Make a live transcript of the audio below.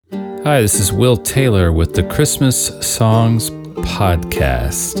Hi, this is Will Taylor with the Christmas Songs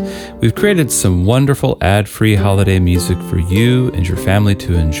Podcast. We've created some wonderful ad-free holiday music for you and your family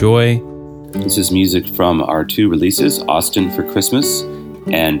to enjoy. This is music from our two releases, Austin for Christmas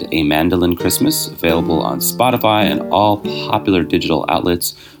and A Mandolin Christmas, available on Spotify and all popular digital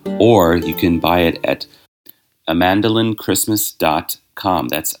outlets, or you can buy it at amandolinchristmas.com.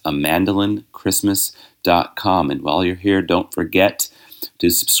 That's amandolinchristmas.com. And while you're here, don't forget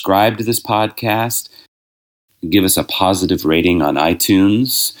to subscribe to this podcast, give us a positive rating on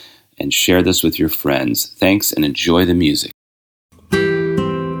iTunes, and share this with your friends. Thanks, and enjoy the music.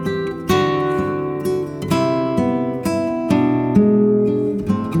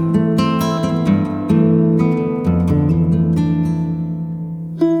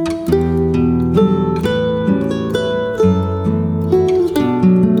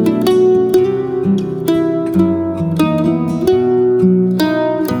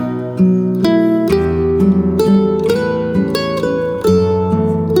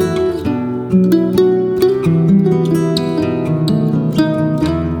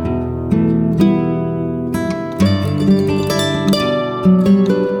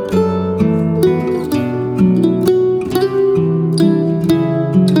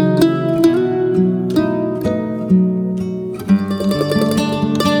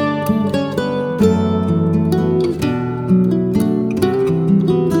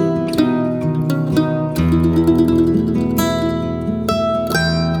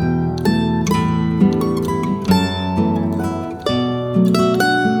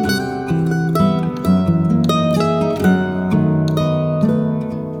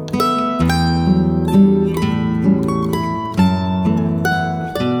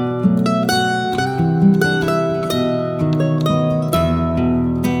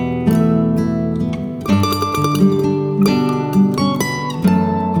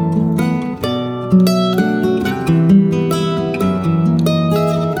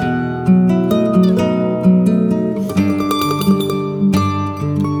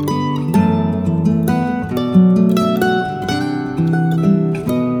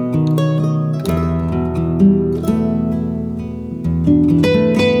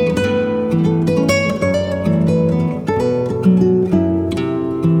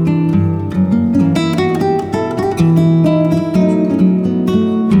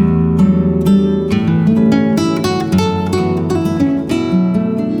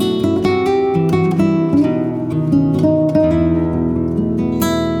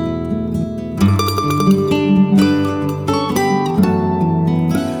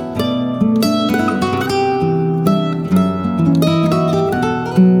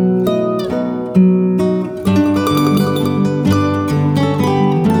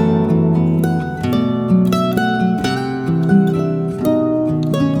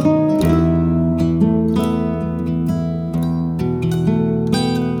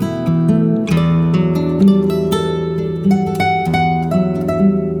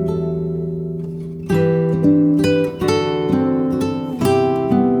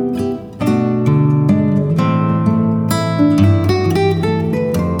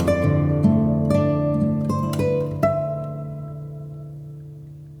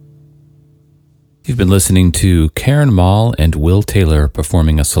 You've been listening to Karen Mall and Will Taylor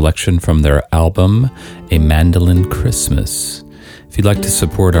performing a selection from their album, A Mandolin Christmas. If you'd like to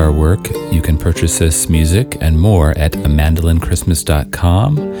support our work, you can purchase this music and more at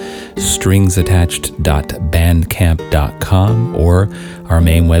amandolinchristmas.com, stringsattached.bandcamp.com, or our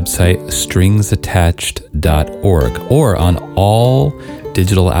main website, stringsattached.org, or on all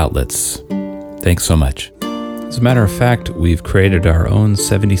digital outlets. Thanks so much. As a matter of fact, we've created our own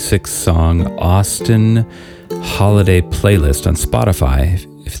 76-song Austin holiday playlist on Spotify.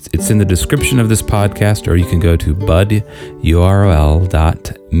 It's in the description of this podcast, or you can go to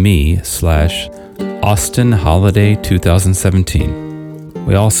budurl.me/Austin Holiday 2017.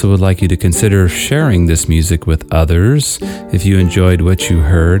 We also would like you to consider sharing this music with others if you enjoyed what you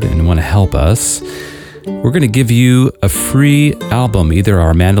heard and want to help us. We're going to give you a free album, either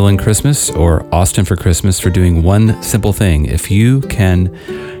our Mandolin Christmas or Austin for Christmas, for doing one simple thing. If you can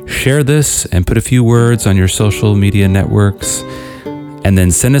share this and put a few words on your social media networks and then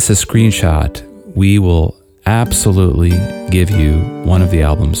send us a screenshot, we will absolutely give you one of the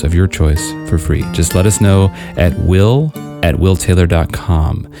albums of your choice for free. Just let us know at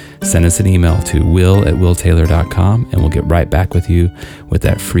will@willtaylor.com. Send us an email to will@willtaylor.com and we'll get right back with you with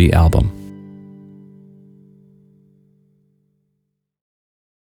that free album.